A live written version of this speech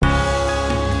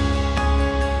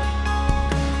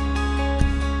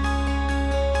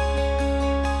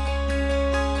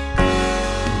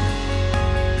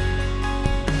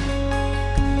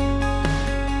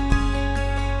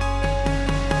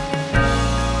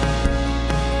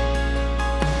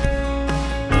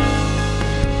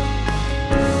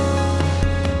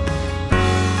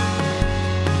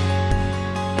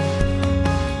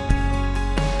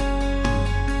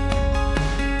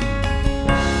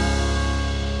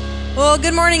Well,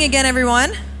 good morning again,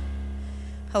 everyone.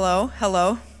 Hello.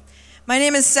 My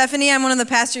name is Stephanie. I'm one of the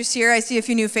pastors here. I see a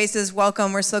few new faces.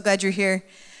 Welcome. We're so glad you're here.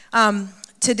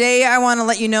 Today, I want to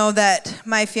let you know that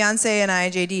my fiance and I,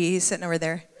 JD, he's sitting over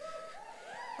there.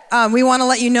 We want to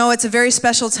let you know it's a very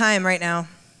special time right now.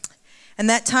 And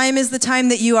that time is the time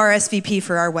that you RSVP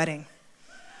for our wedding.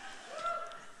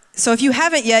 So if you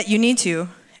haven't yet, you need to.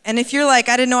 And if you're like,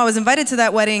 I didn't know I was invited to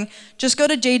that wedding, just go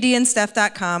to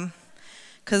jdandsteph.com.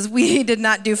 Because we did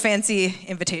not do fancy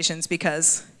invitations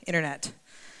because internet.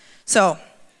 So,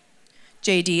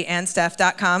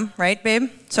 jdandsteph.com, right,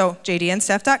 babe? So,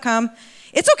 jdandsteph.com.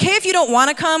 It's okay if you don't want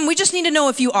to come. We just need to know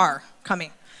if you are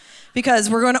coming.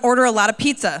 Because we're going to order a lot of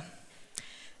pizza.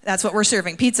 That's what we're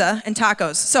serving, pizza and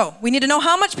tacos. So, we need to know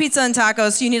how much pizza and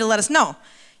tacos, so you need to let us know.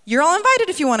 You're all invited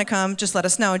if you want to come. Just let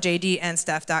us know,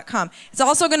 jdandsteph.com. It's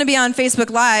also going to be on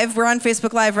Facebook Live. We're on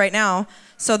Facebook Live right now.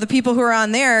 So the people who are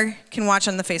on there can watch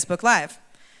on the Facebook Live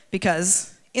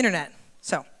because internet.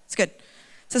 So it's good.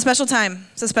 It's a special time.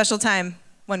 It's a special time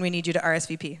when we need you to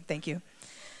RSVP. Thank you.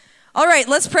 All right,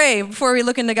 let's pray before we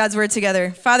look into God's word together.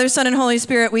 Father, Son, and Holy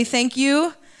Spirit, we thank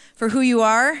you for who you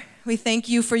are. We thank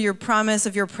you for your promise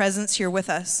of your presence here with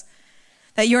us.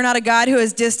 That you're not a God who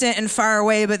is distant and far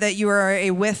away, but that you are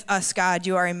a with us God.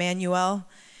 You are Emmanuel.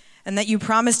 And that you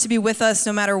promise to be with us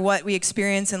no matter what we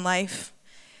experience in life.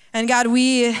 And God,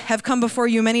 we have come before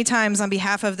you many times on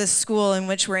behalf of this school in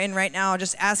which we're in right now,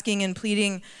 just asking and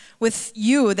pleading with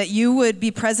you that you would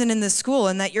be present in this school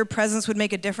and that your presence would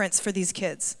make a difference for these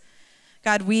kids.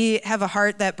 God, we have a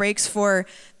heart that breaks for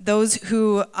those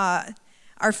who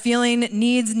are feeling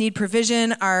needs, need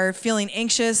provision, are feeling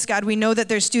anxious. God, we know that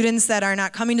there's students that are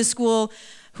not coming to school,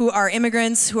 who are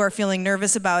immigrants, who are feeling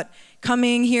nervous about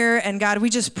coming here. And God, we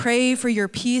just pray for your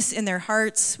peace in their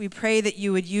hearts. We pray that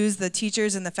you would use the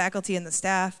teachers and the faculty and the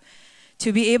staff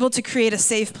to be able to create a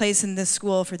safe place in this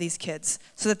school for these kids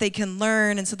so that they can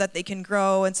learn and so that they can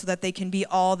grow and so that they can be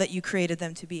all that you created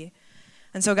them to be.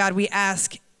 And so, God, we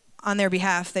ask on their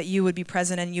behalf that you would be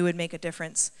present and you would make a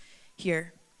difference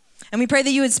here. And we pray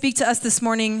that you would speak to us this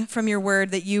morning from your word,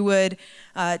 that you would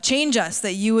change us,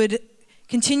 that you would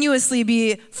continuously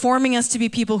be forming us to be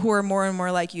people who are more and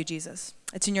more like you, Jesus.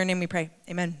 It's in your name we pray.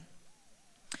 Amen.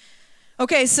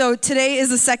 Okay, so today is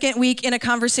the second week in a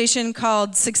conversation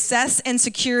called Success and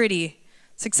Security.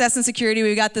 Success and Security.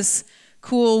 We got this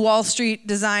cool Wall Street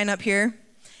design up here.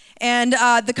 And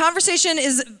the conversation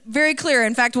is very clear.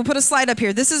 In fact, we'll put a slide up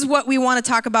here. This is what we want to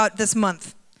talk about this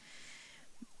month.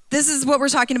 This is what we're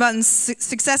talking about in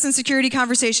success and security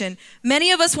conversation.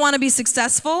 Many of us want to be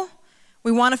successful.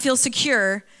 We want to feel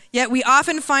secure, yet we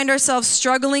often find ourselves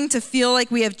struggling to feel like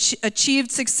we have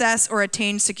achieved success or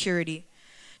attained security.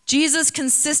 Jesus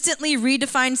consistently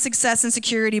redefined success and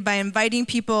security by inviting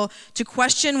people to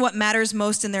question what matters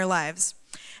most in their lives.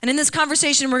 And in this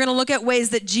conversation, we're going to look at ways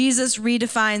that Jesus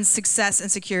redefines success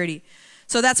and security.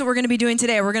 So that's what we're going to be doing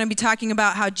today. We're going to be talking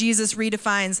about how Jesus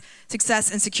redefines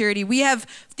success and security. We have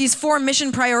these 4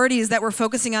 mission priorities that we're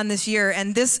focusing on this year,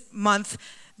 and this month,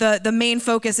 the main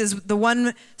focus is the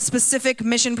one specific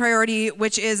mission priority,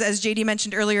 which is, as JD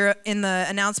mentioned earlier in the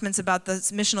announcements about the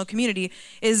missional community,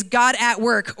 is God at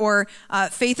work, or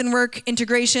faith and work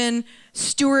integration,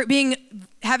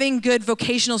 having good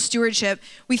vocational stewardship.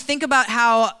 We think about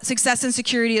how success and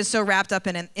security is so wrapped up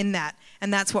in that.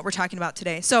 And that's what we're talking about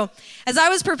today. So as I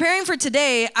was preparing for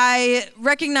today, I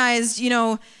recognized,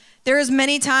 there's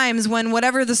many times when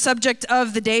whatever the subject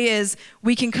of the day is,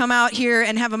 we can come out here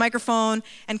and have a microphone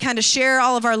and kind of share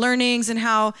all of our learnings and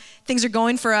how things are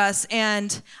going for us.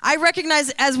 And I recognize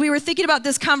as we were thinking about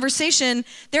this conversation,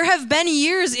 there have been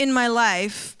years in my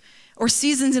life, or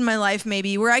seasons in my life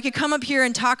maybe, where I could come up here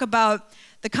and talk about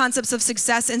the concepts of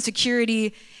success and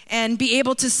security and be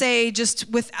able to say just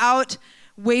without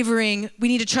wavering, we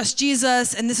need to trust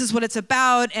Jesus, and this is what it's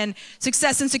about, and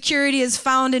success and security is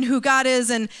found in who God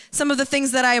is, and some of the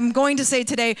things that I am going to say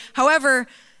today. However,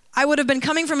 I would have been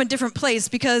coming from a different place,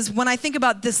 because when I think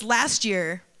about this last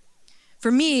year,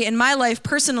 for me, in my life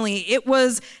personally, it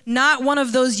was not one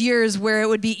of those years where it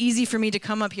would be easy for me to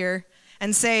come up here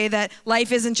and say that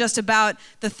life isn't just about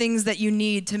the things that you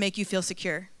need to make you feel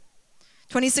secure.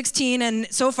 2016 and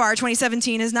so far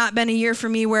 2017 has not been a year for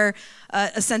me where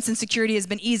a sense of security has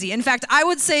been easy. In fact, I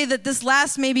would say that this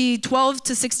last maybe 12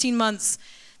 to 16 months,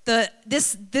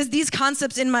 these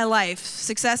concepts in my life,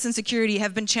 success and security,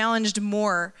 have been challenged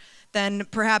more than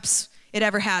perhaps it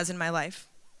ever has in my life.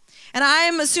 And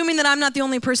I'm assuming that I'm not the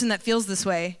only person that feels this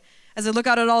way. As I look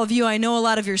out at all of you, I know a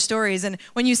lot of your stories. And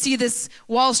when you see this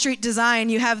Wall Street design,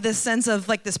 you have this sense of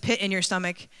like this pit in your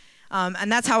stomach.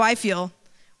 And that's how I feel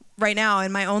right now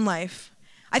in my own life.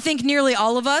 I think nearly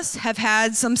all of us have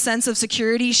had some sense of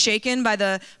security shaken by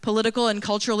the political and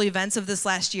cultural events of this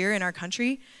last year in our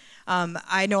country.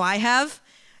 I know I have.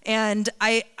 And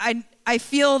I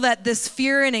feel that this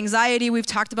fear and anxiety, we've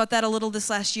talked about that a little this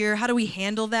last year. How do we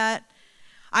handle that?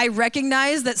 I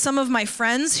recognize that some of my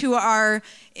friends who are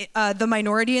the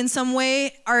minority in some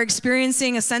way are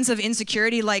experiencing a sense of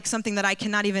insecurity, like something that I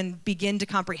cannot even begin to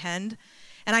comprehend.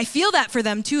 And I feel that for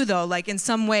them too, though, like in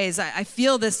some ways. I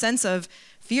feel this sense of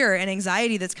fear and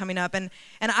anxiety that's coming up. And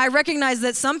I recognize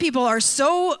that some people are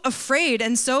so afraid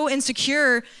and so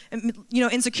insecure,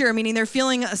 insecure, meaning they're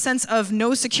feeling a sense of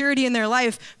no security in their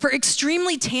life for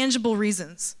extremely tangible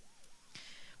reasons.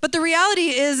 But the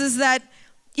reality is that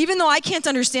even though I can't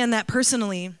understand that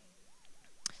personally,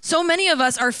 so many of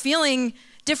us are feeling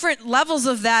different levels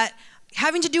of that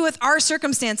having to do with our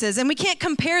circumstances, and we can't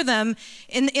compare them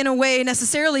in a way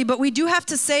necessarily, but we do have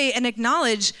to say and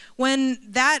acknowledge when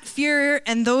that fear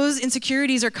and those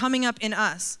insecurities are coming up in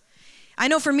us. I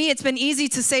know for me, it's been easy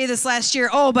to say this last year,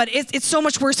 but it's so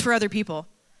much worse for other people.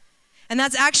 And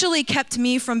that's actually kept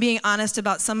me from being honest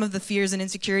about some of the fears and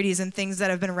insecurities and things that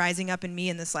have been rising up in me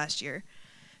in this last year.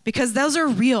 Because those are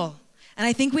real. And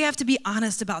I think we have to be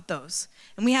honest about those.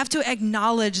 And we have to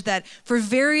acknowledge that for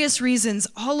various reasons,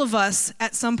 all of us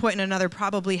at some point or another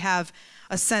probably have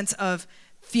a sense of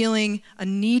feeling a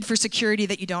need for security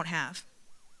that you don't have.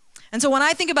 And so when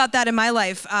I think about that in my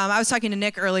life, I was talking to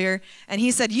Nick earlier, and he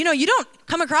said, you don't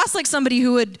come across like somebody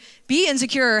who would be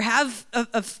insecure or have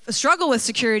a struggle with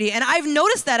security. And I've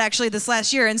noticed that actually this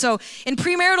last year. And so in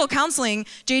premarital counseling,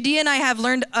 JD and I have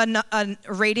learned a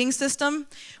rating system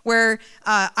where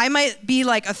I might be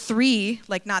like a 3,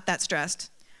 like not that stressed,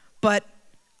 but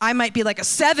I might be like a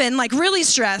 7, like really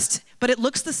stressed, but it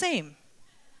looks the same,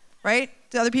 right?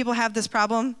 Do other people have this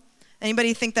problem?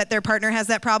 Anybody think that their partner has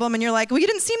that problem? And you're like, well, you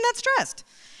didn't seem that stressed.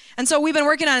 And so we've been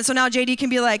working on it. So now JD can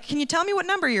be like, can you tell me what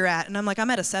number you're at? And I'm like, I'm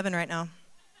at a 7 right now.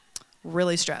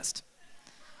 Really stressed.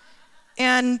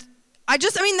 And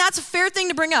that's a fair thing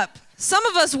to bring up. Some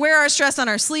of us wear our stress on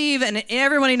our sleeve, and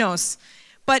everybody knows.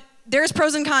 But there's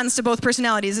pros and cons to both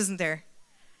personalities, isn't there?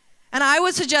 And I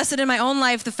would suggest that in my own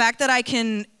life, the fact that I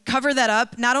can cover that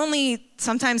up, not only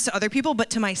sometimes to other people,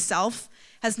 but to myself,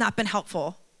 has not been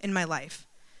helpful in my life.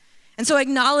 And so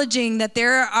acknowledging that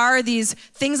there are these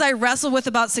things I wrestle with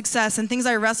about success and things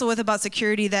I wrestle with about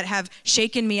security that have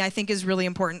shaken me, I think is really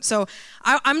important. So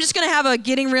I'm just going to have a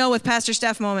getting real with Pastor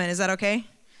Steph moment. Is that okay?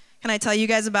 Can I tell you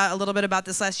guys a little bit about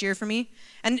this last year for me?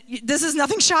 And this is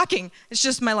nothing shocking. It's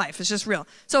just my life. It's just real.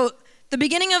 So the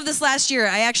beginning of this last year,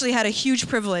 I actually had a huge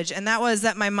privilege, and that was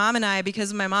that my mom and I,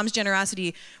 because of my mom's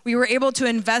generosity, we were able to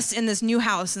invest in this new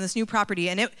house, in this new property,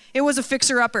 and it was a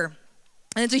fixer-upper.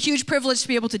 And it's a huge privilege to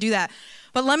be able to do that.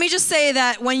 But let me just say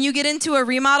that when you get into a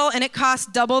remodel and it costs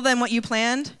double than what you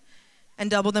planned and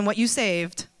double than what you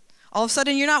saved, all of a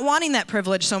sudden you're not wanting that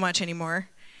privilege so much anymore.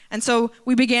 And so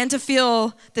we began to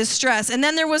feel this stress. And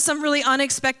then there was some really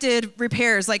unexpected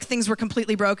repairs, like things were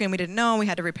completely broken, we didn't know, we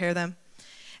had to repair them.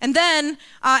 And then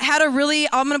had a really,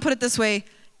 I'm gonna put it this way,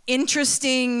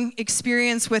 interesting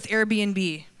experience with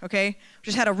Airbnb, okay?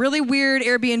 Just had a really weird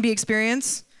Airbnb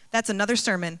experience. That's another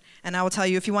sermon, and I will tell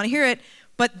you if you want to hear it.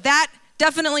 But that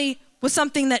definitely was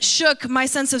something that shook my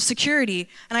sense of security,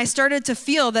 and I started to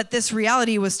feel that this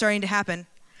reality was starting to happen.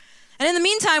 And in the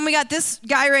meantime, we got this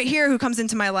guy right here who comes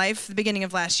into my life the beginning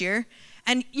of last year,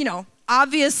 and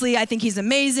obviously I think he's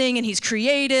amazing, and he's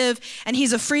creative, and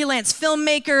he's a freelance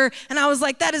filmmaker, and I was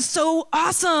like, that is so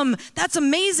awesome, that's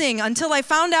amazing, until I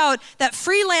found out that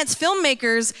freelance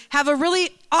filmmakers have a really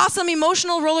awesome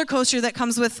emotional roller coaster that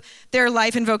comes with their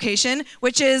life and vocation,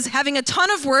 which is having a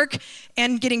ton of work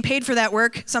and getting paid for that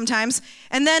work sometimes,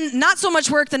 and then not so much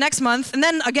work the next month, and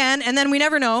then again, and then we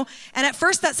never know. And at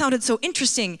first that sounded so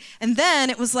interesting. And then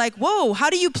it was like, whoa, how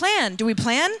do you plan? Do we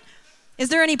plan? Is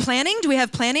there any planning? Do we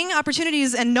have planning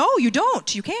opportunities? And no, you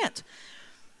don't. You can't.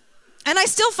 And I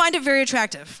still find it very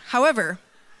attractive. However,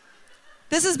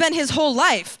 this has been his whole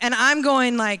life, and I'm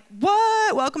going like,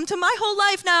 what? Welcome to my whole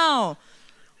life now.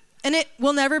 And it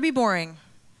will never be boring,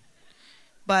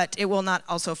 but it will not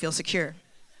also feel secure.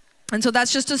 And so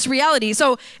that's just this reality.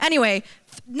 So anyway,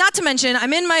 not to mention,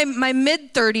 I'm in my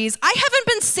mid-30s. I haven't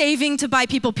been saving to buy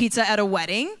people pizza at a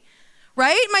wedding,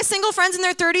 right? My single friends in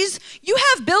their 30s, you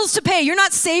have bills to pay. You're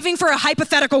not saving for a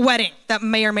hypothetical wedding that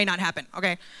may or may not happen,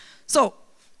 okay? So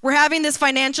we're having this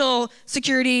financial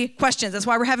security questions. That's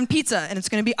why we're having pizza, and it's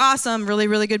gonna be awesome, really,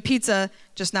 really good pizza,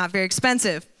 just not very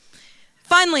expensive.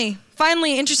 Finally,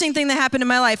 interesting thing that happened in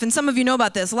my life, and some of you know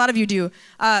about this, a lot of you do.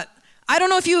 I don't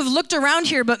know if you have looked around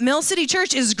here, but Mill City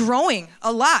Church is growing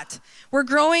a lot. We're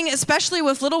growing, especially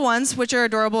with little ones, which are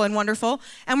adorable and wonderful,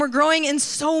 and we're growing in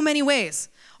so many ways,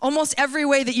 almost every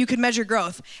way that you could measure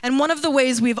growth. And one of the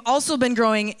ways we've also been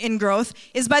growing in growth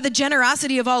is by the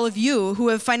generosity of all of you who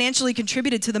have financially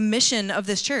contributed to the mission of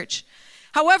this church.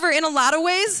 However, in a lot of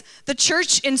ways, the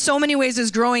church in so many ways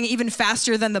is growing even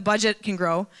faster than the budget can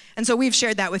grow. And so we've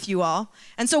shared that with you all.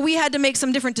 And so we had to make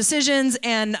some different decisions.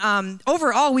 And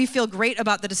overall, we feel great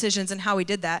about the decisions and how we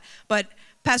did that. But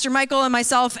Pastor Michael and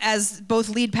myself, as both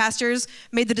lead pastors,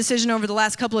 made the decision over the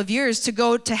last couple of years to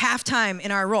go to half-time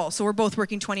in our role. So we're both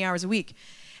working 20 hours a week.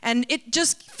 And it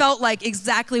just felt like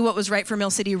exactly what was right for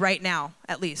Mill City right now,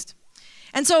 at least.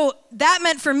 And so that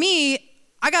meant for me,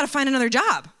 I got to find another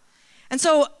job. And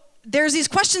so there's these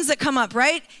questions that come up,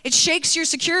 right? It shakes your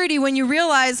security when you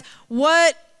realize,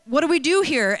 what do we do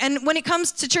here? And when it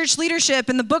comes to church leadership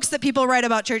and the books that people write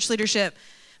about church leadership,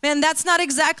 man, that's not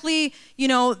exactly,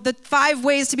 the 5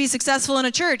 ways to be successful in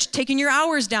a church, taking your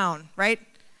hours down, right?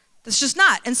 That's just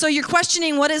not. And so you're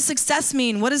questioning, what does success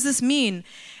mean? What does this mean?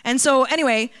 And so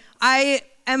anyway, I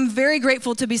am very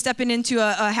grateful to be stepping into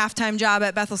a half-time job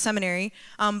at Bethel Seminary.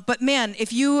 But man,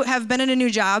 if you have been in a new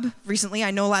job recently,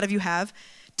 I know a lot of you have,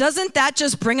 doesn't that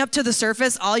just bring up to the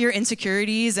surface all your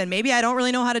insecurities and maybe I don't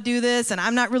really know how to do this and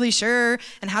I'm not really sure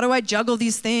and how do I juggle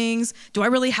these things? Do I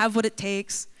really have what it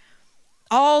takes?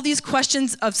 All these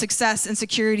questions of success and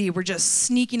security were just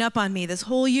sneaking up on me this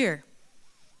whole year.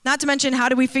 Not to mention, how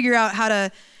do we figure out how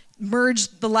to merge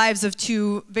the lives of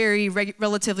 2 very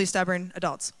relatively stubborn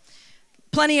adults?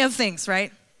 Plenty of things,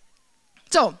 right?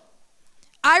 So,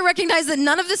 I recognize that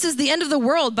none of this is the end of the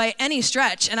world by any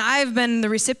stretch, and I've been the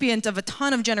recipient of a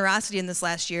ton of generosity in this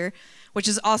last year, which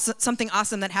is also something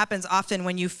awesome that happens often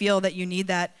when you feel that you need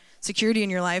that security in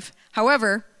your life.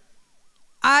 However,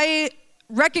 I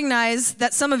recognize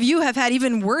that some of you have had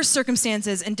even worse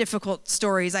circumstances and difficult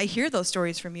stories. I hear those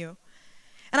stories from you.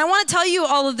 And I want to tell you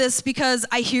all of this because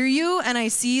I hear you and I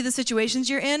see the situations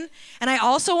you're in. And I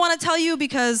also want to tell you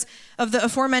because of the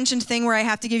aforementioned thing where I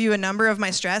have to give you a number of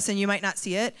my stress and you might not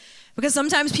see it. Because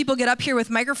sometimes people get up here with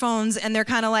microphones and they're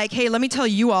kind of like, hey, let me tell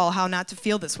you all how not to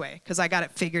feel this way because I got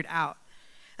it figured out.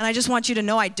 And I just want you to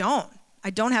know I don't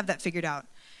have that figured out.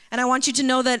 And I want you to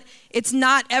know that it's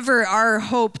not ever our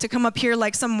hope to come up here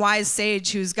like some wise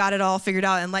sage who's got it all figured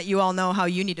out and let you all know how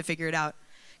you need to figure it out.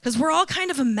 Because we're all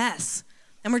kind of a mess.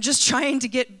 And we're just trying to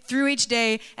get through each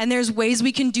day, and there's ways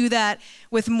we can do that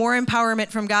with more empowerment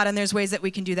from God, and there's ways that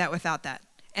we can do that without that.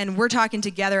 And we're talking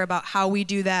together about how we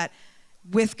do that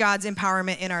with God's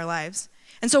empowerment in our lives.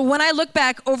 And so when I look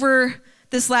back over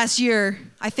this last year,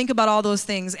 I think about all those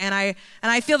things, and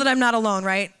I feel that I'm not alone,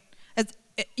 right?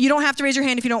 You don't have to raise your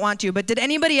hand if you don't want to, but did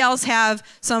anybody else have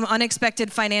some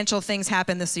unexpected financial things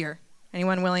happen this year?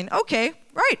 Anyone willing? Okay,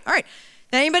 right, all right.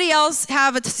 Did anybody else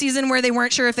have a season where they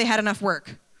weren't sure if they had enough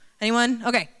work? Anyone?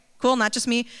 Okay, cool, not just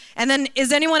me. And then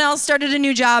is anyone else started a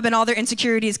new job and all their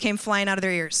insecurities came flying out of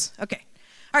their ears? Okay.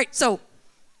 All right, so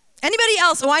anybody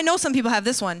else, I know some people have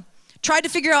this one, tried to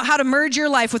figure out how to merge your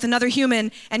life with another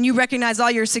human and you recognize all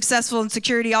your successful and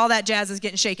security, all that jazz is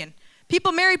getting shaken.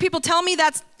 Married people tell me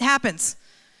that happens.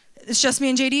 It's just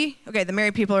me and JD? Okay, the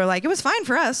married people are like, it was fine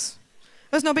for us.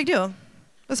 It was no big deal.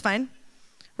 It was fine.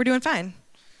 We're doing fine.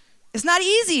 It's not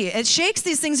easy. It shakes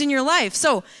these things in your life.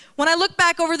 So when I look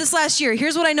back over this last year,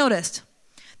 here's what I noticed.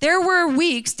 There were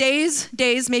weeks, days,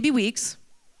 maybe weeks,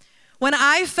 when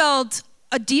I felt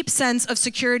a deep sense of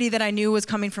security that I knew was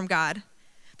coming from God.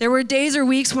 There were days or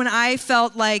weeks when I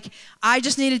felt like I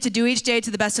just needed to do each day to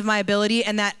the best of my ability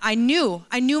and that I knew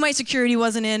my security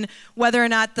wasn't in whether or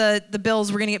not the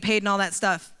bills were going to get paid and all that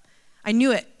stuff. I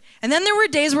knew it. And then there were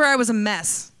days where I was a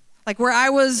mess, like where I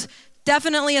was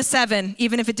definitely a 7,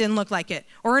 even if it didn't look like it,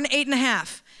 or an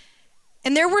 8.5.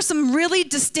 And there were some really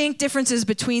distinct differences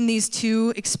between these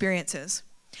 2 experiences.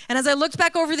 And as I looked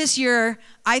back over this year,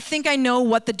 I think I know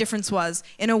what the difference was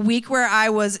in a week where I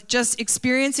was just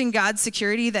experiencing God's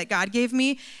security that God gave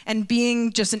me and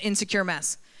being just an insecure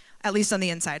mess, at least on the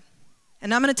inside.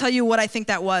 And I'm going to tell you what I think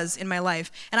that was in my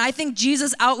life. And I think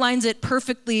Jesus outlines it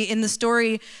perfectly in the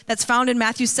story that's found in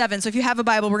Matthew 7. So if you have a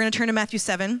Bible, we're going to turn to Matthew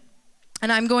 7.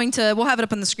 And we'll have it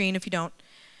up on the screen if you don't.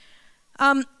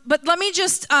 But let me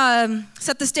just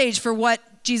set the stage for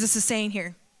what Jesus is saying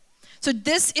here. So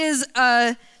this is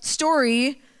a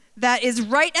story that is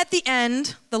right at the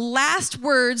end, the last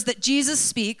words that Jesus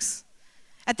speaks,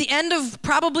 at the end of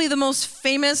probably the most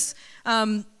famous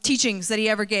teachings that he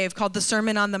ever gave, called the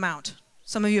Sermon on the Mount.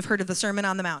 Some of you have heard of the Sermon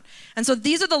on the Mount. And so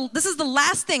this is the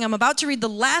last thing. I'm about to read the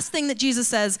last thing that Jesus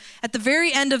says at the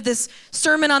very end of this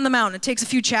Sermon on the Mount. It takes a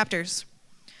few chapters.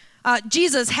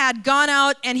 Jesus had gone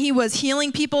out and he was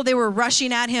healing people. They were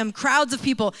rushing at him, crowds of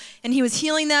people, and he was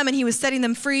healing them and he was setting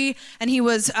them free and he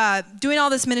was doing all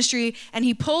this ministry, and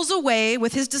he pulls away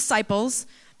with his disciples,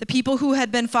 the people who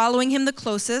had been following him the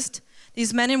closest,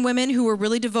 these men and women who were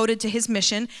really devoted to his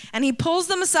mission, and he pulls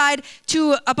them aside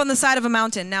to up on the side of a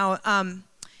mountain. Now,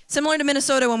 similar to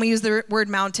Minnesota, when we use the word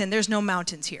mountain, there's no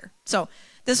mountains here. So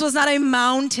this was not a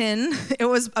mountain, it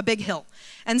was a big hill.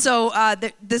 And so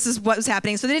this is what was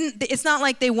happening. So it's not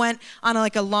like they went on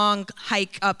a long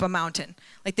hike up a mountain.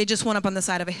 Like they just went up on the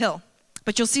side of a hill.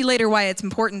 But you'll see later why it's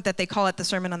important that they call it the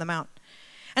Sermon on the Mount.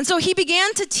 And so he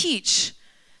began to teach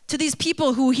to these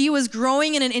people who he was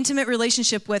growing in an intimate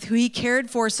relationship with, who he cared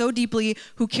for so deeply,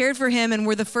 who cared for him and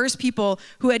were the first people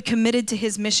who had committed to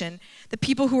his mission, the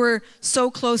people who were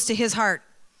so close to his heart.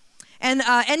 And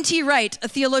N.T. Wright, a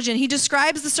theologian, he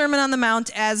describes the Sermon on the Mount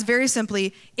as, very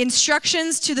simply,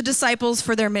 instructions to the disciples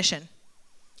for their mission.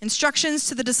 Instructions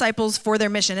to the disciples for their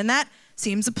mission. And that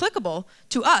seems applicable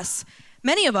to us.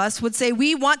 Many of us would say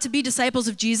we want to be disciples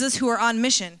of Jesus who are on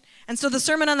mission. And so the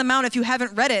Sermon on the Mount, if you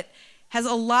haven't read it, has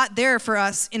a lot there for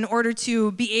us in order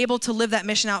to be able to live that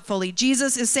mission out fully.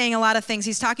 Jesus is saying a lot of things.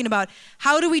 He's talking about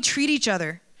how do we treat each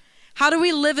other? How do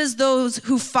we live as those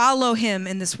who follow him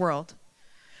in this world?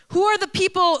 Who are the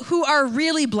people who are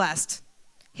really blessed?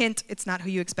 Hint, it's not who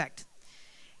you expect.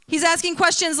 He's asking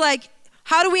questions like,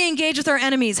 how do we engage with our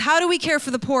enemies? How do we care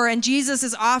for the poor? And Jesus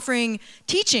is offering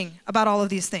teaching about all of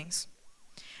these things.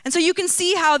 And so you can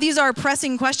see how these are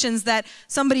pressing questions that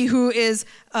somebody who is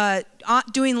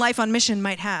doing life on mission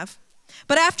might have.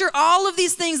 But after all of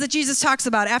these things that Jesus talks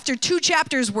about, after 2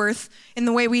 chapters worth in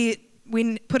the way we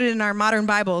put it in our modern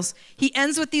Bibles, he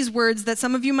ends with these words that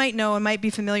some of you might know and might be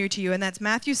familiar to you, and that's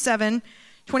Matthew 7,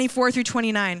 24 through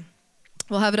 29.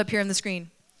 We'll have it up here on the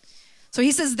screen. So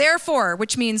he says, therefore,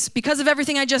 which means because of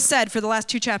everything I just said for the last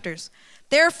 2 chapters,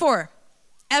 therefore,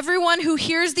 everyone who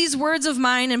hears these words of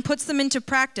mine and puts them into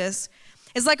practice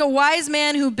is like a wise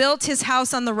man who built his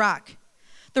house on the rock.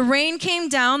 The rain came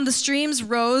down, the streams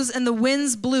rose, and the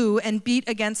winds blew and beat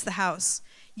against the house.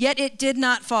 Yet it did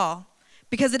not fall,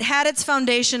 because it had its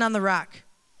foundation on the rock.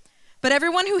 But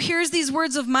everyone who hears these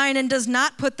words of mine and does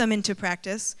not put them into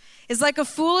practice is like a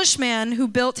foolish man who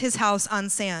built his house on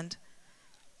sand.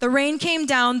 The rain came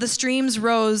down, the streams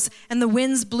rose, and the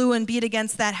winds blew and beat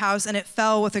against that house, and it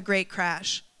fell with a great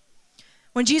crash.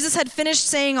 When Jesus had finished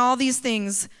saying all these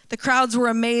things, the crowds were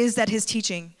amazed at his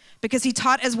teaching, because he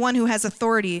taught as one who has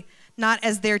authority, not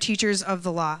as their teachers of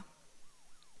the law.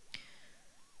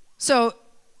 So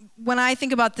when I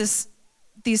think about these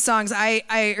songs, I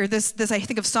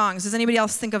think of songs. Does anybody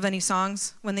else think of any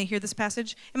songs when they hear this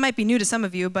passage? It might be new to some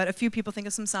of you, but a few people think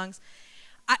of some songs.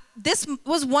 This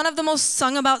was one of the most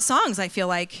sung about songs, I feel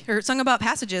like, or sung about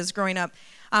passages growing up.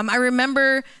 I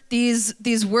remember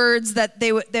these words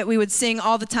that we would sing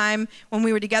all the time when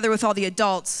we were together with all the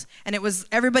adults, and it was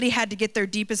everybody had to get their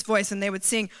deepest voice, and they would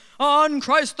sing, "On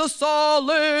Christ the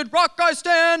solid rock I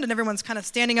stand," and everyone's kind of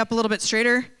standing up a little bit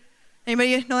straighter.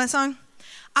 Anybody know that song?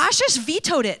 Ashish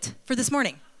vetoed it for this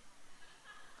morning.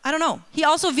 I don't know. He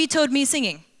also vetoed me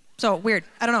singing. So weird.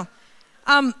 I don't know.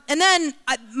 And then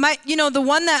the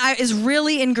one that is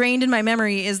really ingrained in my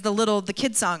memory is the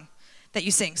kid song that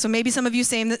you sing. So maybe some of you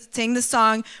sang this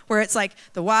song where it's like,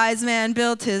 the wise man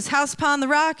built his house upon the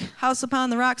rock,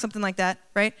 something like that,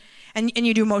 right? And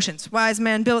you do motions. Wise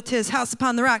man built his house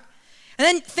upon the rock. And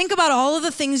then think about all of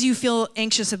the things you feel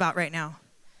anxious about right now.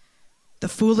 The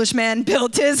foolish man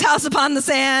built his house upon the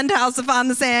sand, house upon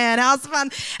the sand,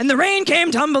 and the rain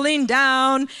came tumbling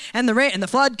down, and the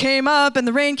flood came up, and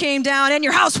the rain came down, and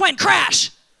your house went crash.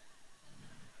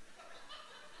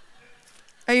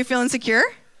 Are you feeling secure?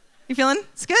 You feeling?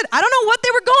 It's good. I don't know what they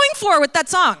were going for with that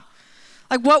song.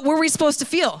 Like, what were we supposed to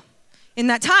feel in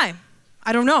that time?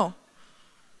 I don't know.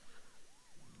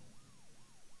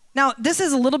 Now, this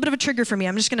is a little bit of a trigger for me.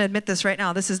 I'm just going to admit this right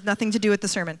now. This has nothing to do with the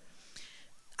sermon.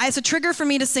 It's a trigger for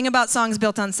me to sing about songs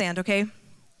built on sand, okay?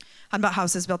 About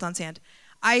houses built on sand.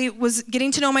 I was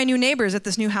getting to know my new neighbors at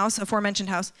this new house, aforementioned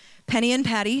house. Penny and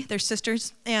Patty, they're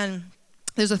sisters, and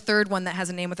there's a third one that has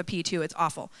a name with a P too. It's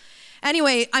awful.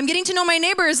 Anyway, I'm getting to know my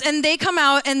neighbors, and they come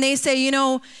out and they say, you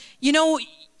know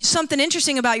something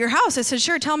interesting about your house. I said,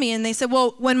 sure, tell me. And they said,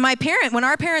 well, when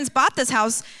our parents bought this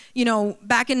house,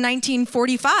 back in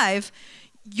 1945,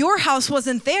 your house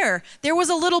wasn't there. There was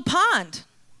a little pond.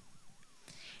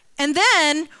 And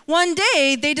then one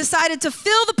day they decided to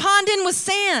fill the pond in with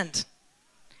sand.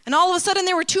 And all of a sudden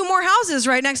there were 2 more houses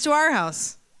right next to our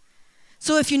house.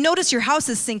 So if you notice your house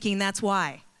is sinking, that's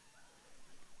why.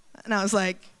 And I was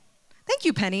like, thank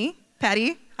you, Patty.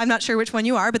 I'm not sure which one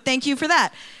you are, but thank you for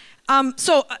that.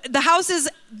 The houses,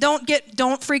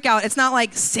 don't freak out. It's not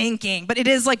like sinking, but it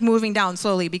is like moving down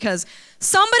slowly because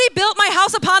somebody built my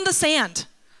house upon the sand.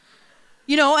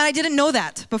 And I didn't know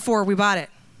that before we bought it.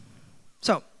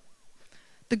 So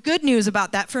the good news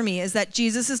about that for me is that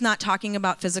Jesus is not talking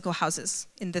about physical houses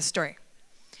in this story.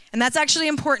 And that's actually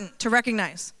important to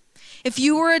recognize. If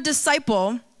you were a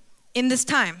disciple in this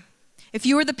time, if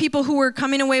you were the people who were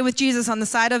coming away with Jesus on the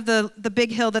side of the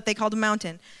big hill that they called a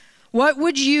mountain, what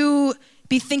would you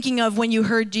be thinking of when you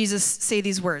heard Jesus say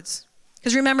these words?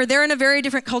 Because remember, they're in a very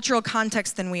different cultural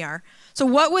context than we are. So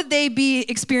what would they be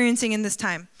experiencing in this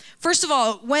time? First of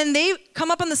all, when they come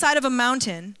up on the side of a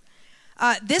mountain,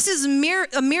 this is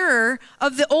a mirror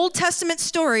of the Old Testament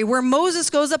story where Moses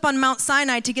goes up on Mount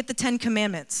Sinai to get the 10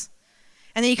 Commandments.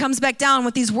 And then he comes back down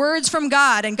with these words from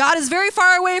God. And God is very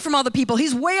far away from all the people.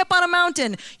 He's way up on a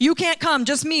mountain. You can't come,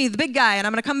 just me, the big guy. And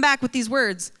I'm going to come back with these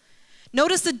words.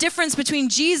 Notice the difference between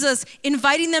Jesus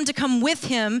inviting them to come with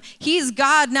him. He's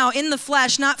God now in the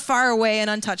flesh, not far away and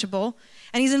untouchable.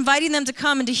 And he's inviting them to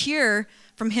come and to hear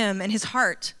from him and his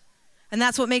heart. And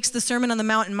that's what makes the Sermon on the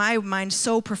Mount, in my mind,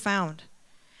 so profound.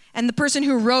 And the person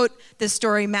who wrote this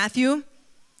story, Matthew,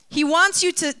 he wants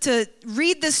you to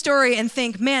read this story and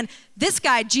think, man, this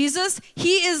guy, Jesus,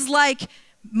 he is like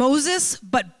Moses,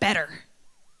 but better.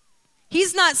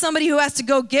 He's not somebody who has to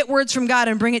go get words from God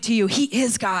and bring it to you. He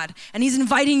is God. And he's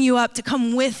inviting you up to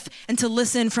come with and to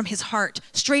listen from his heart,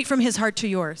 straight from his heart to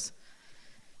yours.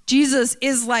 Jesus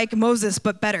is like Moses,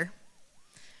 but better.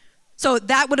 So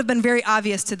that would have been very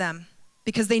obvious to them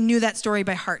because they knew that story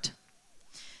by heart.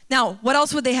 Now, what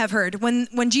else would they have heard?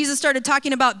 When Jesus started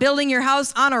talking about building your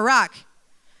house on a rock,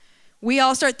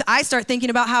 I start thinking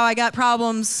about how I got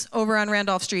problems over on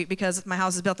Randolph Street because my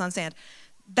house is built on sand.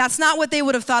 That's not what they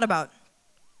would have thought about.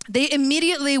 They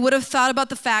immediately would have thought about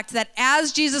the fact that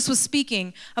as Jesus was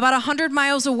speaking, about 100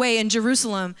 miles away in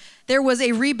Jerusalem, there was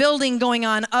a rebuilding going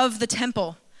on of the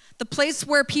temple, the place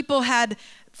where people had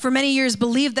for many years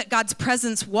believed that God's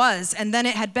presence was, and then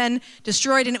it had been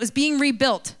destroyed and it was being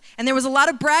rebuilt. And there was a lot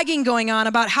of bragging going on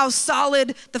about how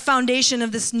solid the foundation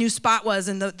of this new spot was,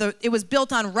 and it was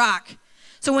built on rock.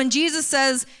 So when Jesus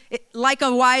says, like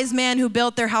a wise man who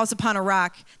built their house upon a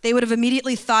rock, they would have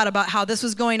immediately thought about how this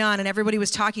was going on and everybody was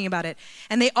talking about it.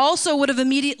 And they also would have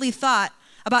immediately thought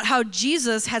about how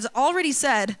Jesus has already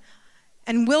said,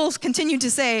 and will continue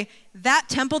to say, that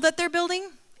temple that they're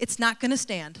building, it's not going to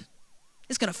stand.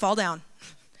 It's going to fall down.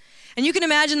 And you can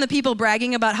imagine the people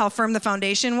bragging about how firm the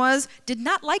foundation was, did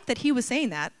not like that he was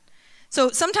saying that. So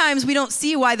sometimes we don't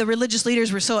see why the religious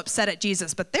leaders were so upset at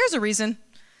Jesus, but there's a reason.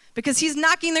 Because he's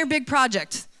knocking their big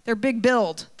project, their big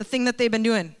build, the thing that they've been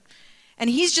doing. And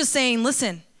he's just saying,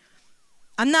 listen,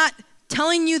 I'm not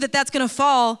telling you that that's going to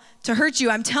fall to hurt you.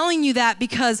 I'm telling you that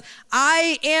because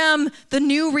I am the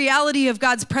new reality of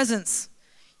God's presence.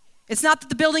 It's not that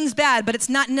the building's bad, but it's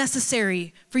not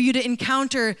necessary for you to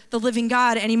encounter the living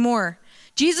God anymore.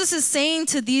 Jesus is saying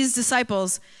to these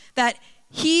disciples that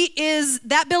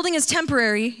that building is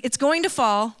temporary, it's going to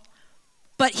fall,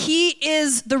 but he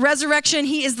is the resurrection,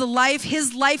 he is the life,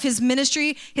 his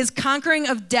ministry, his conquering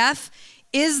of death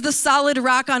is the solid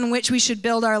rock on which we should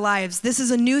build our lives. This is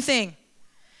a new thing.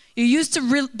 You used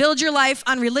to build your life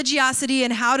on religiosity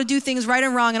and how to do things right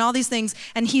and wrong and all these things,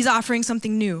 and he's offering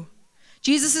something new.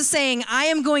 Jesus is saying, I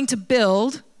am going to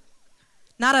build,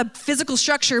 not a physical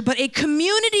structure, but a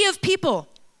community of people.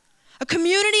 A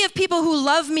community of people who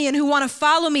love me and who want to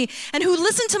follow me and who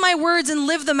listen to my words and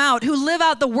live them out, who live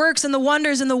out the works and the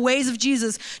wonders and the ways of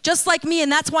Jesus, just like me.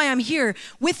 And that's why I'm here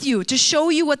with you, to show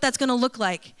you what that's going to look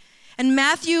like. And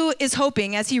Matthew is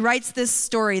hoping, as he writes this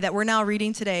story that we're now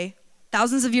reading today,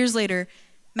 thousands of years later,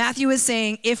 Matthew is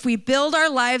saying, if we build our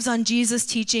lives on Jesus'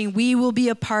 teaching, we will be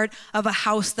a part of a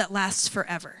house that lasts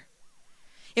forever.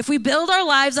 If we build our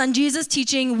lives on Jesus'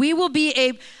 teaching, we will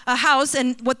be a house,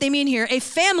 and what they mean here, a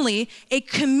family, a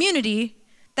community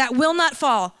that will not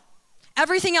fall.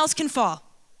 Everything else can fall.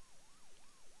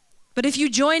 But if you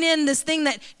join in this thing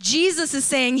that Jesus is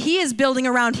saying he is building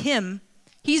around him,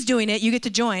 he's doing it, you get to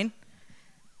join,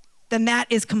 then that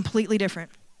is completely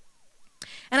different.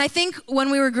 And I think when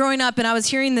we were growing up and I was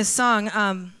hearing this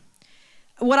song,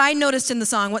 what I noticed in the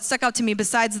song, what stuck out to me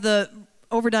besides the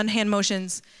overdone hand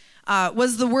motions,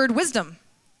 was the word wisdom.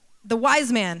 The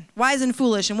wise man, wise and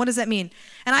foolish, and what does that mean?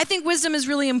 And I think wisdom is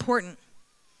really important.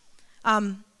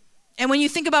 And when you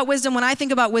think about wisdom, when I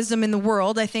think about wisdom in the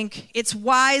world, I think it's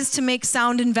wise to make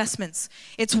sound investments.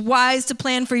 It's wise to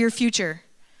plan for your future.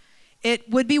 It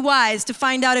would be wise to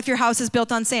find out if your house is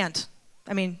built on sand.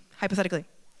 I mean, hypothetically.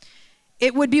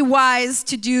 It would be wise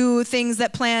to do things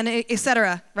that plan,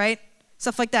 etc., right?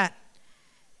 Stuff like that.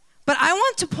 But I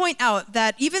want to point out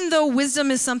that even though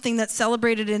wisdom is something that's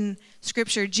celebrated in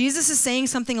Scripture, Jesus is saying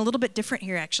something a little bit different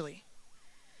here, actually.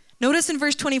 Notice in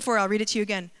verse 24, I'll read it to you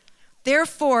again.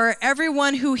 Therefore,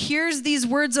 everyone who hears these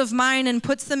words of mine and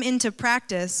puts them into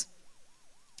practice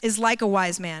is like a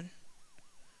wise man.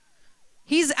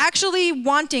 He's actually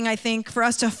wanting, I think, for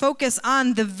us to focus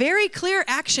on the very clear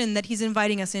action that he's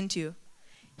inviting us into.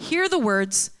 Hear the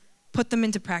words, put them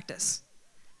into practice.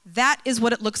 That is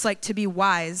what it looks like to be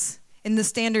wise in the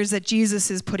standards that Jesus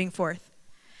is putting forth.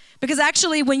 Because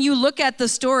actually, when you look at the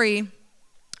story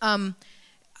and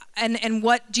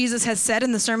what Jesus has said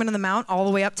in the Sermon on the Mount all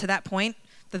the way up to that point,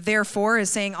 the therefore is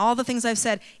saying all the things I've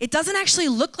said, it doesn't actually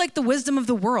look like the wisdom of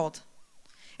the world.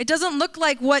 It doesn't look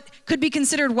like what could be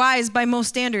considered wise by most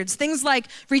standards. Things like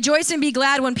rejoice and be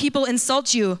glad when people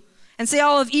insult you and say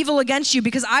all of evil against you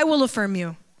because I will affirm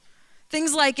you.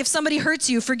 Things like if somebody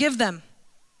hurts you, forgive them.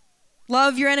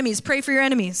 Love your enemies, pray for your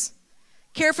enemies.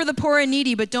 Care for the poor and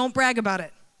needy, but don't brag about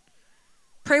it.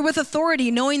 Pray with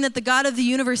authority, knowing that the God of the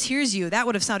universe hears you. That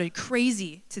would have sounded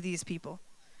crazy to these people.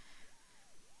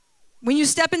 When you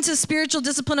step into spiritual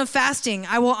discipline of fasting,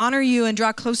 I will honor you and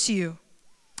draw close to you.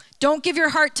 Don't give your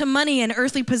heart to money and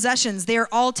earthly possessions. They are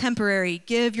all temporary.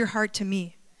 Give your heart to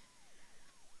me.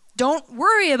 Don't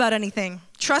worry about anything.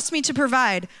 Trust me to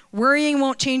provide. Worrying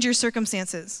won't change your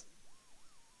circumstances.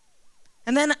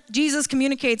 And then Jesus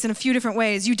communicates in a few different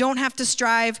ways. You don't have to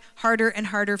strive harder and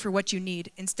harder for what you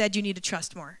need. Instead, you need to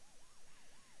trust more.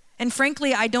 And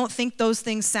frankly, I don't think those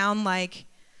things sound like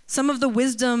some of the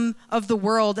wisdom of the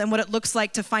world and what it looks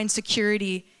like to find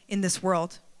security in this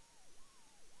world.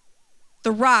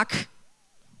 The rock,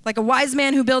 like a wise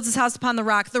man who builds his house upon the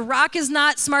rock is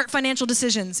not smart financial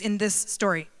decisions in this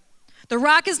story. The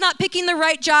rock is not picking the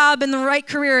right job and the right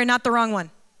career and not the wrong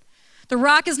one. The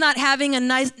rock is not having a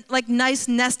nice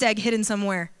nest egg hidden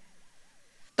somewhere.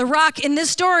 The rock in this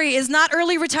story is not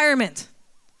early retirement.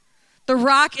 The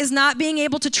rock is not being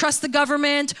able to trust the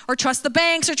government or trust the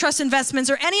banks or trust investments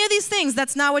or any of these things.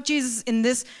 That's not what Jesus in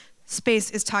this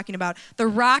space is talking about. The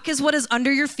rock is what is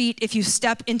under your feet if you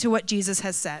step into what Jesus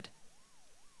has said.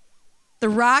 The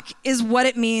rock is what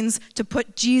it means to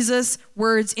put Jesus'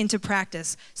 words into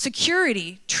practice.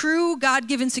 Security, true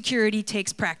God-given security,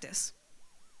 takes practice.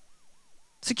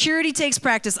 Security takes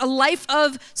practice. A life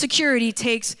of security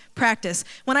takes practice.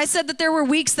 When I said that there were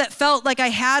weeks that felt like I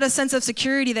had a sense of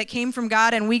security that came from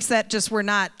God and weeks that just were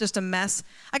not, just a mess,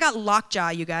 I got lockjaw,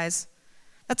 you guys.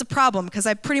 That's a problem because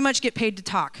I pretty much get paid to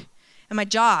talk. And my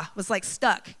jaw was like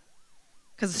stuck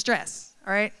because of stress,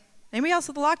 all right? Anybody else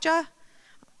with the lockjaw?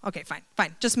 Okay,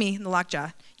 fine. Just me and the lockjaw.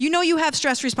 You know you have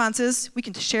stress responses. We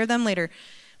can share them later.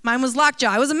 Mine was lockjaw.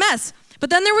 I was a mess. But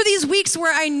then there were these weeks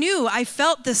where I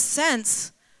felt this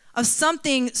sense of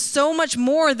something so much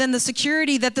more than the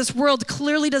security that this world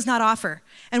clearly does not offer.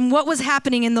 And what was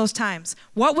happening in those times?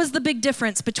 What was the big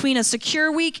difference between a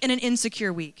secure week and an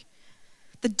insecure week?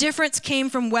 The difference came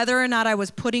from whether or not I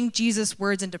was putting Jesus'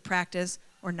 words into practice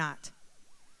or not.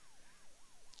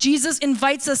 Jesus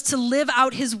invites us to live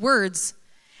out his words,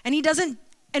 and he doesn't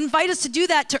invite us to do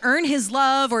that to earn his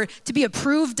love or to be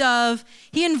approved of.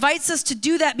 He invites us to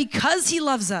do that because he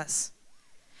loves us.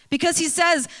 Because he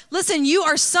says, listen, you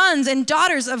are sons and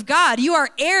daughters of God. You are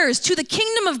heirs to the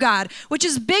kingdom of God, which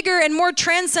is bigger and more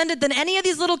transcendent than any of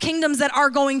these little kingdoms that are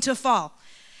going to fall.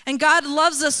 And God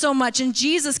loves us so much, and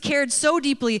Jesus cared so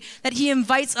deeply that he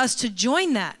invites us to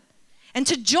join that. And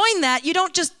to join that, you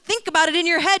don't just think about it in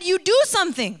your head, you do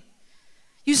something.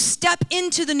 You step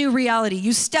into the new reality.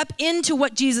 You step into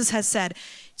what Jesus has said.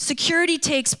 Security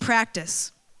takes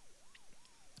practice.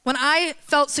 When I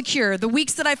felt secure, the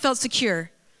weeks that I felt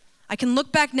secure, I can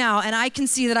look back now and I can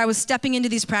see that I was stepping into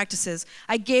these practices.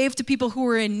 I gave to people who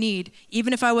were in need,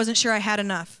 even if I wasn't sure I had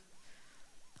enough.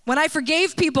 When I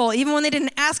forgave people, even when they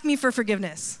didn't ask me for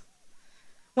forgiveness.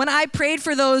 When I prayed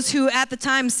for those who at the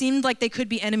time seemed like they could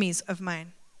be enemies of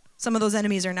mine. Some of those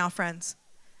enemies are now friends.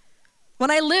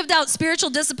 When I lived out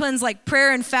spiritual disciplines like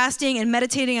prayer and fasting and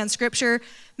meditating on scripture,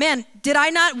 man, did I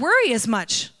not worry as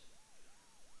much?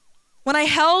 When I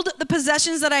held the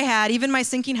possessions that I had, even my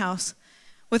sinking house,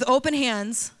 with open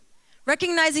hands,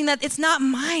 recognizing that it's not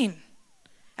mine.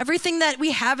 Everything that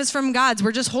we have is from God's.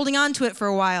 We're just holding on to it for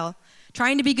a while,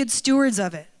 trying to be good stewards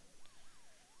of it.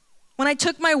 When I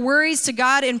took my worries to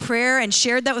God in prayer and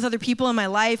shared that with other people in my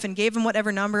life and gave them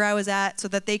whatever number I was at so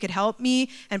that they could help me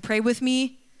and pray with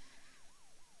me,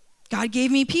 God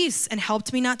gave me peace and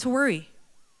helped me not to worry.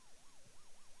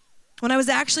 When I was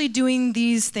actually doing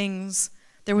these things,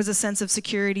 there was a sense of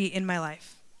security in my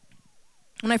life.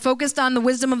 When I focused on the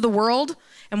wisdom of the world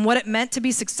and what it meant to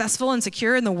be successful and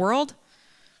secure in the world,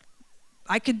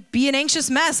 I could be an anxious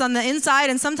mess on the inside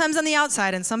and sometimes on the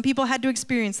outside, and some people had to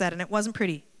experience that, and it wasn't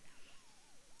pretty.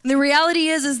 And the reality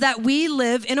is that we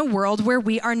live in a world where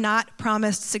we are not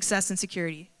promised success and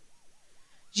security.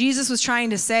 Jesus was trying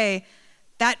to say,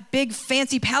 that big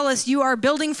fancy palace you are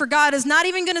building for God is not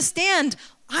even going to stand.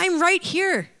 I'm right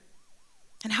here.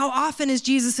 And how often is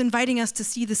Jesus inviting us to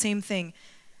see the same thing?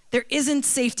 There isn't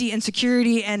safety and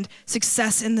security and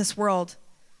success in this world.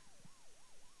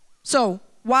 So,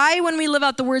 why, when we live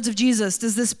out the words of Jesus,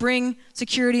 does this bring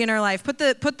security in our life? Put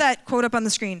that quote up on the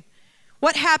screen.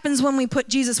 What happens when we put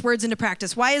Jesus' words into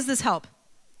practice? Why does this help?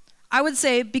 I would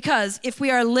say because if we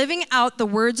are living out the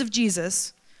words of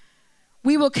Jesus,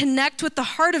 we will connect with the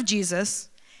heart of Jesus,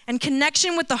 and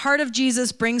connection with the heart of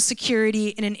Jesus brings security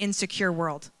in an insecure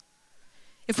world.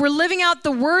 If we're living out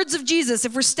the words of Jesus,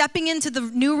 if we're stepping into the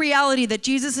new reality that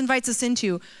Jesus invites us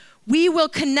into, we will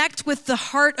connect with the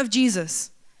heart of Jesus.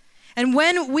 And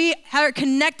when we are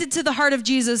connected to the heart of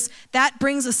Jesus, that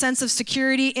brings a sense of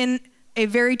security in a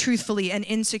very truthfully an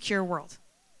insecure world.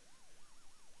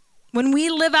 When we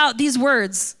live out these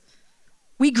words,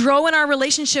 we grow in our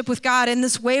relationship with God in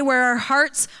this way where our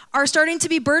hearts are starting to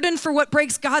be burdened for what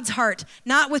breaks God's heart,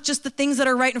 not with just the things that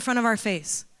are right in front of our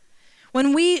face.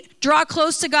 When we draw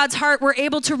close to God's heart, we're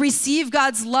able to receive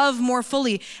God's love more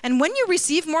fully. And when you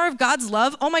receive more of God's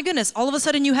love, oh my goodness, all of a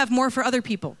sudden you have more for other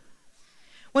people.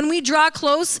 When we draw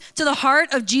close to the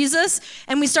heart of Jesus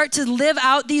and we start to live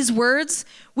out these words,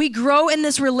 we grow in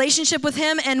this relationship with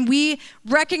him, and we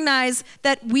recognize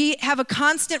that we have a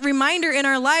constant reminder in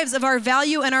our lives of our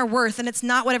value and our worth, and it's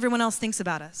not what everyone else thinks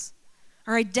about us.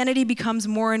 Our identity becomes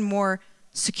more and more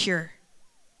secure.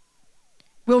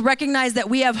 We'll recognize that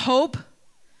we have hope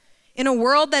in a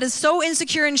world that is so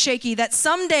insecure and shaky that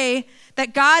someday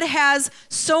that God has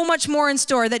so much more in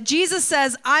store, that Jesus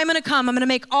says, I'm going to come, I'm going to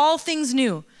make all things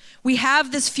new. We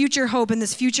have this future hope and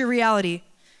this future reality.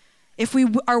 If we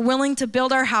are willing to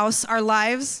build our house, our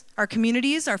lives, our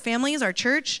communities, our families, our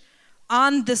church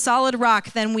on the solid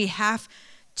rock, then we have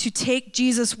to take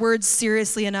Jesus' words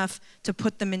seriously enough to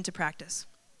put them into practice.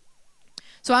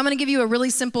 So I'm going to give you a really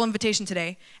simple invitation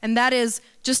today, and that is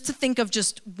just to think of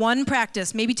just one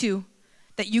practice, maybe two,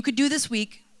 that you could do this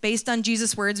week based on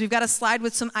Jesus' words. We've got a slide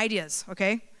with some ideas,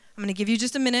 okay? I'm going to give you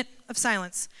just a minute of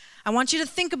silence. I want you to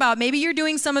think about, maybe you're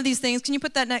doing some of these things. Can you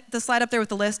put the slide up there with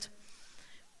the list?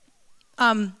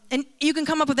 And you can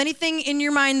come up with anything in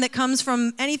your mind that comes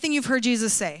from anything you've heard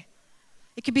Jesus say.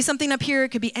 It could be something up here. It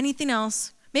could be anything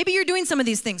else. Maybe you're doing some of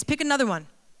these things. Pick another one.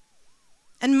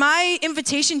 And my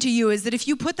invitation to you is that if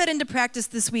you put that into practice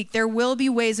this week, there will be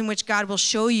ways in which God will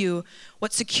show you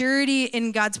what security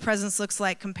in God's presence looks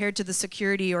like compared to the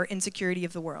security or insecurity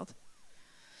of the world.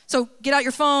 So get out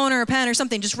your phone or a pen or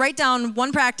something. Just write down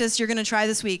one practice you're going to try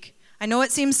this week. I know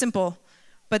it seems simple,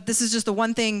 but this is just the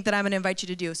one thing that I'm going to invite you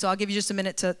to do. So I'll give you just a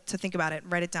minute to think about it.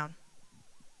 Write it down.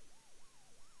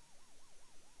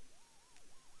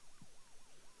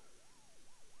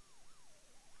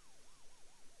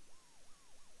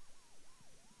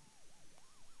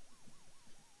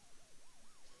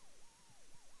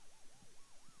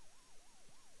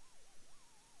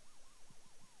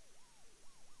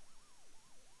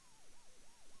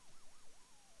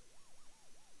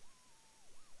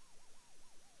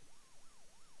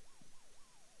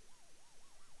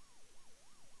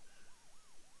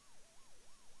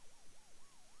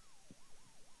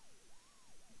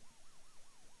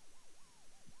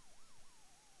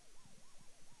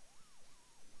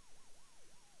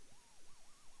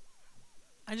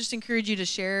 I just encourage you to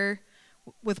share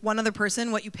with one other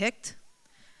person what you picked.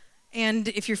 And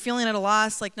if you're feeling at a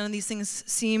loss, like none of these things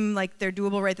seem like they're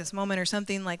doable right this moment or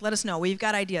something, like let us know. We've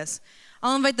got ideas.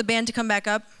 I'll invite the band to come back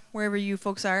up, wherever you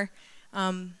folks are.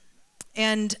 I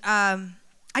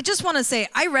just want to say,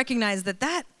 I recognize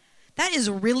that is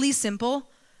really simple,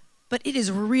 but it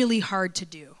is really hard to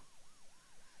do.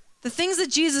 The things that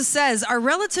Jesus says are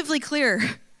relatively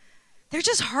clear. They're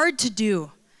just hard to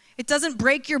do. It doesn't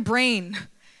break your brain.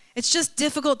 It's just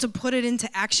difficult to put it into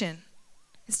action.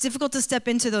 It's difficult to step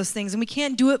into those things, and we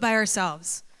can't do it by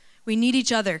ourselves. We need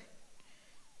each other.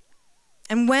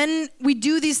 And when we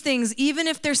do these things, even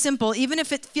if they're simple, even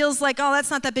if it feels like, oh, that's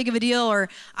not that big of a deal, or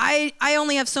I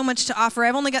only have so much to offer,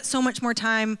 I've only got so much more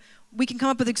time, we can come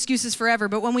up with excuses forever.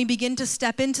 But when we begin to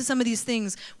step into some of these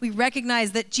things, we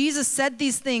recognize that Jesus said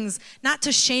these things not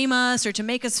to shame us or to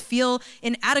make us feel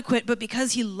inadequate, but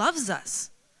because he loves us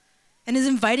and is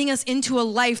inviting us into a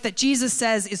life that Jesus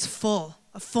says is full,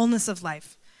 a fullness of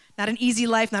life. Not an easy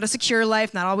life, not a secure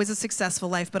life, not always a successful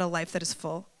life, but a life that is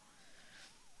full.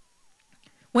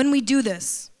 When we do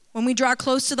this, when we draw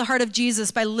close to the heart of Jesus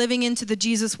by living into the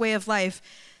Jesus way of life,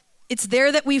 It's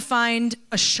there that we find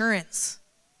assurance.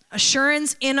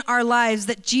 Assurance in our lives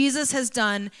that Jesus has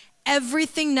done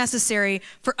everything necessary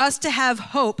for us to have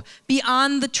hope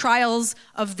beyond the trials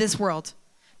of this world,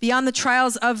 beyond the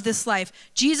trials of this life.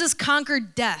 Jesus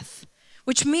conquered death,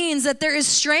 which means that there is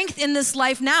strength in this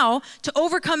life now to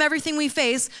overcome everything we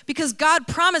face because God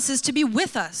promises to be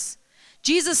with us.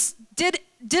 Jesus did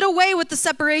away with the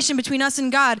separation between us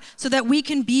and God so that we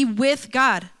can be with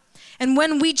God. And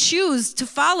when we choose to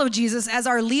follow Jesus as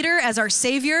our leader, as our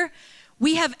Savior,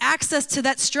 we have access to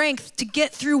that strength to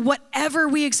get through whatever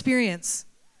we experience.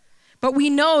 But we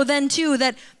know then too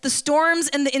that the storms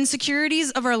and the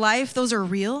insecurities of our life, those are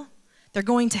real. They're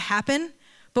going to happen.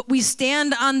 But we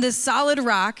stand on this solid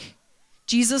rock,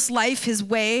 Jesus' life, his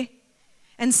way,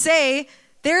 and say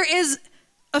there is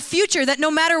a future that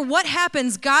no matter what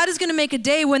happens, God is going to make a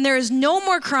day when there is no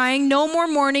more crying, no more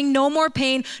mourning, no more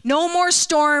pain, no more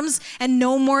storms, and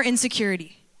no more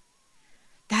insecurity.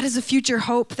 That is a future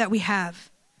hope that we have.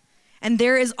 And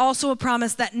there is also a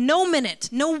promise that no minute,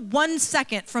 no 1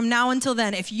 second from now until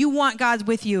then, if you want God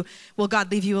with you, will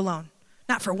God leave you alone?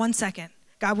 Not for 1 second.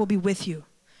 God will be with you.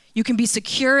 You can be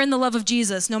secure in the love of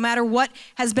Jesus no matter what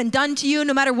has been done to you,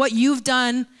 no matter what you've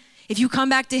done. If you come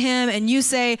back to him and you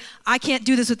say, I can't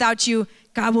do this without you,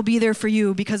 God will be there for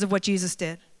you because of what Jesus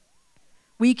did.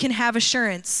 We can have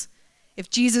assurance, if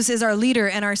Jesus is our leader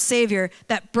and our Savior,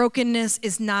 that brokenness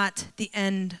is not the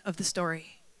end of the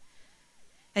story.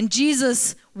 And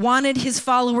Jesus wanted his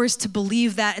followers to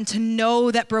believe that and to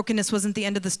know that brokenness wasn't the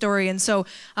end of the story. And so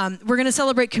we're going to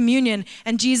celebrate communion.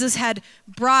 And Jesus had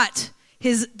brought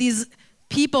these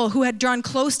people who had drawn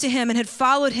close to him and had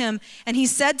followed him. And he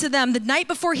said to them, the night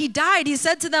before he died, he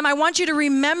said to them, I want you to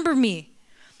remember me.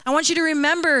 I want you to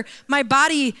remember my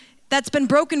body that's been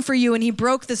broken for you. And he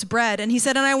broke this bread. And he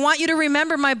said, and I want you to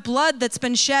remember my blood that's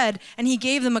been shed. And he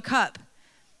gave them a cup.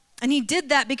 And he did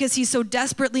that because he so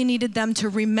desperately needed them to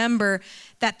remember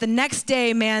that the next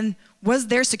day, man, was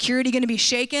their security going to be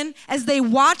shaken as they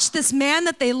watched this man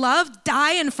that they loved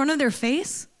die in front of their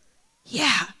face?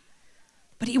 Yeah.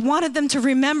 But he wanted them to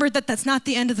remember that that's not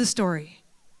the end of the story.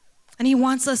 And he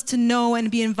wants us to know and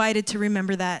be invited to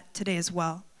remember that today as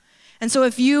well. And so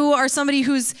if you are somebody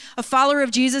who's a follower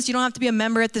of Jesus, you don't have to be a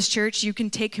member at this church. You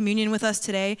can take communion with us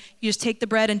today. You just take the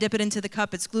bread and dip it into the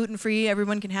cup. It's gluten-free.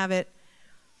 Everyone can have it.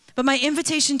 But my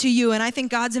invitation to you, and I think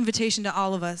God's invitation to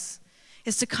all of us,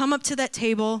 is to come up to that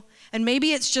table, and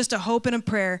maybe it's just a hope and a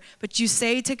prayer, but you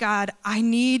say to God, I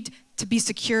need to be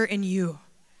secure in you.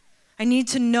 I need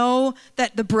to know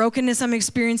that the brokenness I'm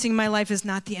experiencing in my life is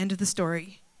not the end of the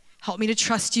story. Help me to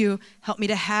trust you. Help me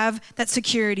to have that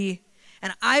security.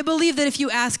 And I believe that if you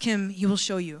ask him, he will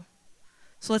show you.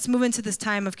 So let's move into this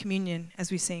time of communion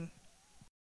as we sing.